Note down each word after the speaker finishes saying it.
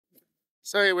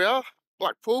So here we are,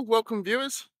 Blackpool, welcome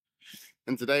viewers.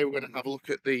 And today we're going to have a look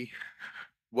at the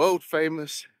world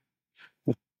famous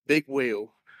big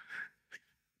wheel. I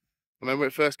remember when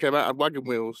it first came out, it had wagon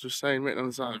wheels, just saying, written on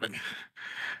the side of it.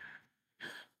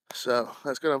 So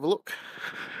let's go have a look.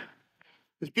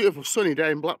 It's a beautiful sunny day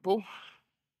in Blackpool.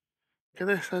 Look at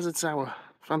this, there's a tower,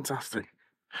 fantastic.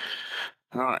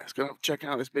 Alright, let's go check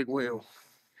out this big wheel.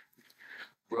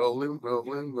 Rolling,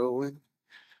 rolling, rolling.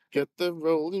 Get the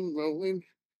rolling, rolling.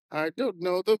 I don't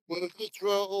know the words,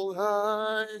 roll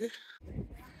high.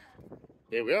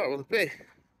 Here we are on the pier.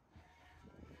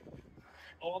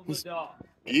 It's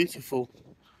beautiful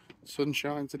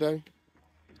sunshine today.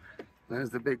 There's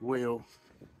the big wheel.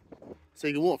 So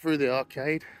you can walk through the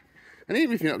arcade. And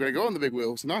even if you're not going to go on the big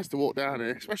wheel, it's nice to walk down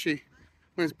here, especially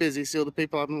when it's busy, see other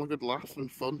people having a good laugh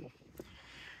and fun.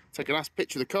 Take a nice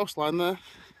picture of the coastline there.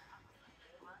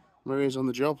 Maria's on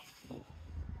the job.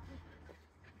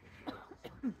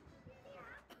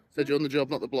 Said you're on the job,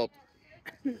 not the blob.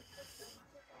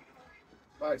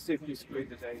 Right, see if you squeeze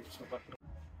the day.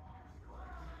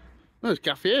 There's a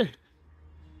cafe here.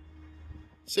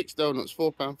 6 donuts,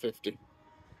 £4.50.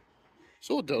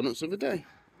 Saw donuts the other day.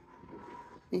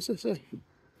 What's this say?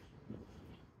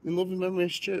 In loving memory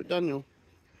of Stuart Daniel.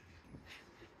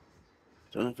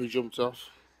 Don't know if he jumped off.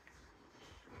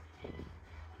 So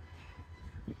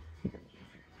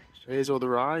here's all the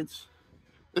rides.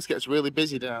 This gets really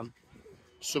busy down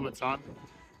summertime,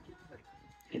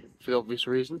 for the obvious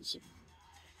reasons.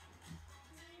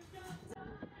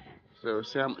 So we'll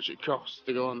see how much it costs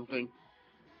to go on the thing.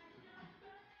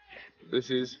 This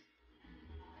is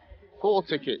 4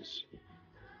 tickets.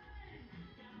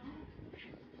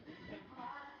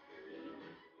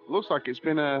 Looks like it's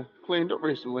been cleaned up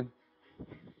recently.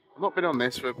 I've not been on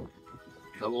this for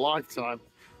a lifetime.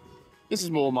 This is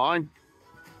more mine.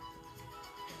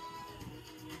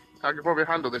 I could probably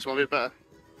handle this one a bit better.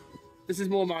 This is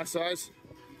more my size.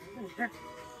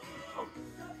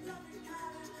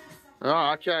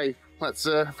 Alright, okay. Let's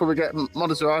probably get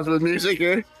monetarised with music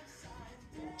here.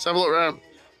 Let's have a look around.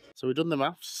 So we've done the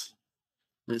maths.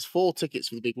 And it's 4 tickets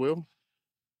for the big wheel.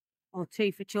 Or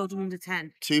 2 for children under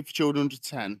 10. 2 for children under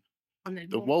 10. And then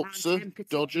The waltzer,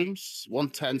 dodgems,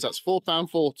 110s, that's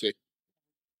 £4.40.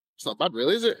 It's not bad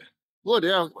really, is it? Bloody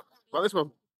hell. What about this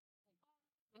one?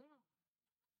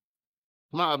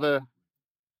 Might have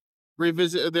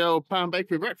revisited the old Pound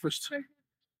Bakery breakfast.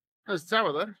 There's the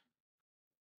tower there.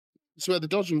 That's where the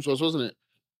dodgems was, wasn't it?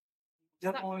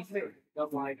 Don't mind it.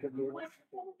 Don't like it.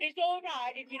 It's all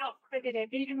right if you're not fitting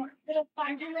it. You don't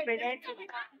find it.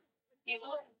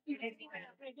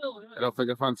 I don't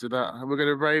think I fancy that. We're going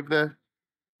to brave the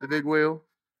big wheel.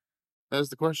 There's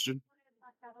the question.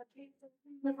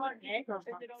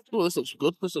 Oh, this looks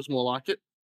good. This looks more like it.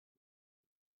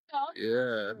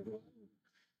 Yeah.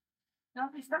 Look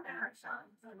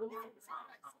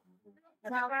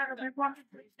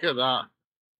at that.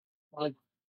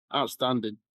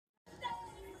 Outstanding.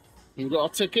 We've got our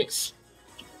tickets.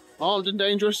 Armed and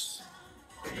dangerous.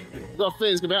 We've got a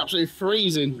feeling it's going to be absolutely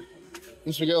freezing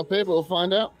once we get up here, but we'll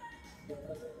find out.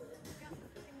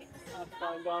 That's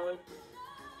fine, darling.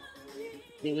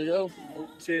 Here we go.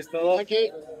 Cheers, fella. Thank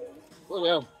you. Bloody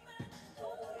hell.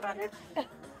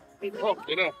 Oh,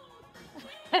 you know.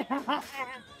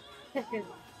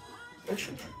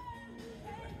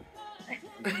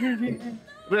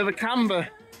 Bit of a camber.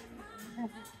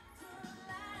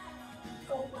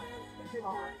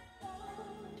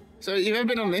 So you've ever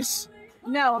been on this?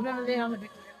 No, I've never been on the big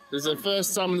wheel. This is the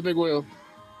first time on the big wheel.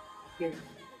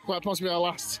 Quite possibly our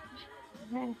last.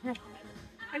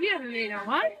 Have you ever been on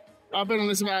one? I've been on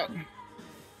this about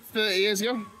 30 years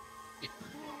ago.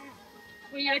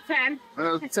 Were you 10? When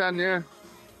I was 10, yeah.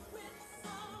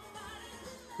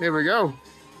 Here we go.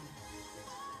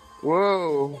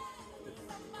 Whoa.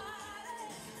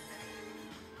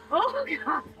 Oh,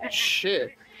 God.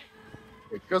 Shit.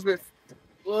 It goes a bit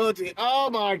bloody. Oh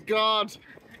my God.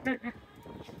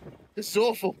 This is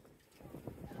awful.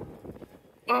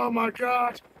 Oh my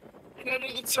God. Get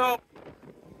to the top.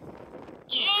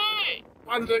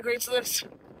 Why did I agree to this?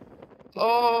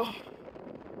 Oh.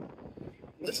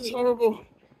 This is horrible.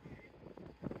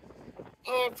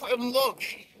 Oh, I can't even look.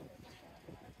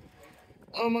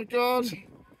 Oh my God.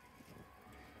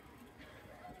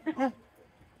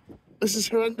 This is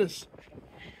horrendous.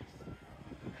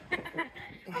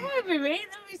 I won't be me,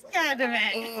 don't be scared of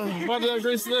it. Oh, why did I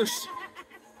agree to this?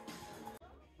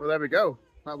 Well, there we go.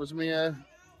 That was me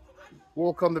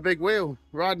walk on the big wheel,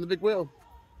 riding the big wheel.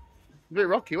 A bit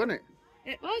rocky, wasn't it?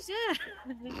 It was, yeah.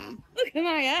 Look at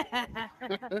my hair.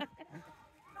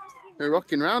 We're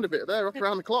rocking around a bit there, rock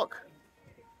around the clock.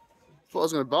 Thought I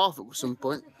was going to bath at some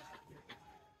point.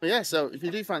 But yeah, so if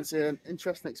you do fancy an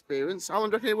interesting experience, how long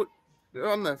do you reckon you're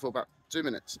on there for? About 2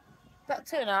 minutes. About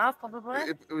 2.5, probably.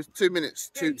 It was 2 minutes.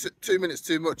 2 minutes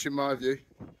too much in my view.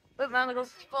 But man, I go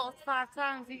 4 to 5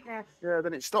 times, each day. Yeah,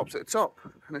 then it stops at the top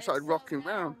and it started rocking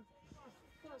round.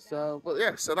 So, but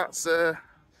yeah, so that's the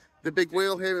big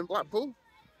wheel here in Blackpool.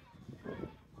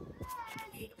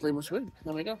 Pretty much it.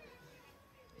 There we go.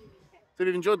 So if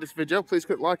you've enjoyed this video, please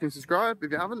click like and subscribe.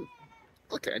 If you haven't,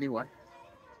 click it anyway.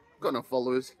 Got enough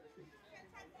followers.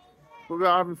 We're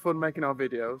having fun making our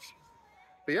videos.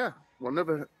 But yeah, well,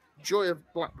 another joy of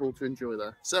Blackpool to enjoy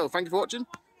there. So thank you for watching,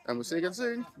 and we'll see you again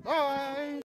soon. Bye!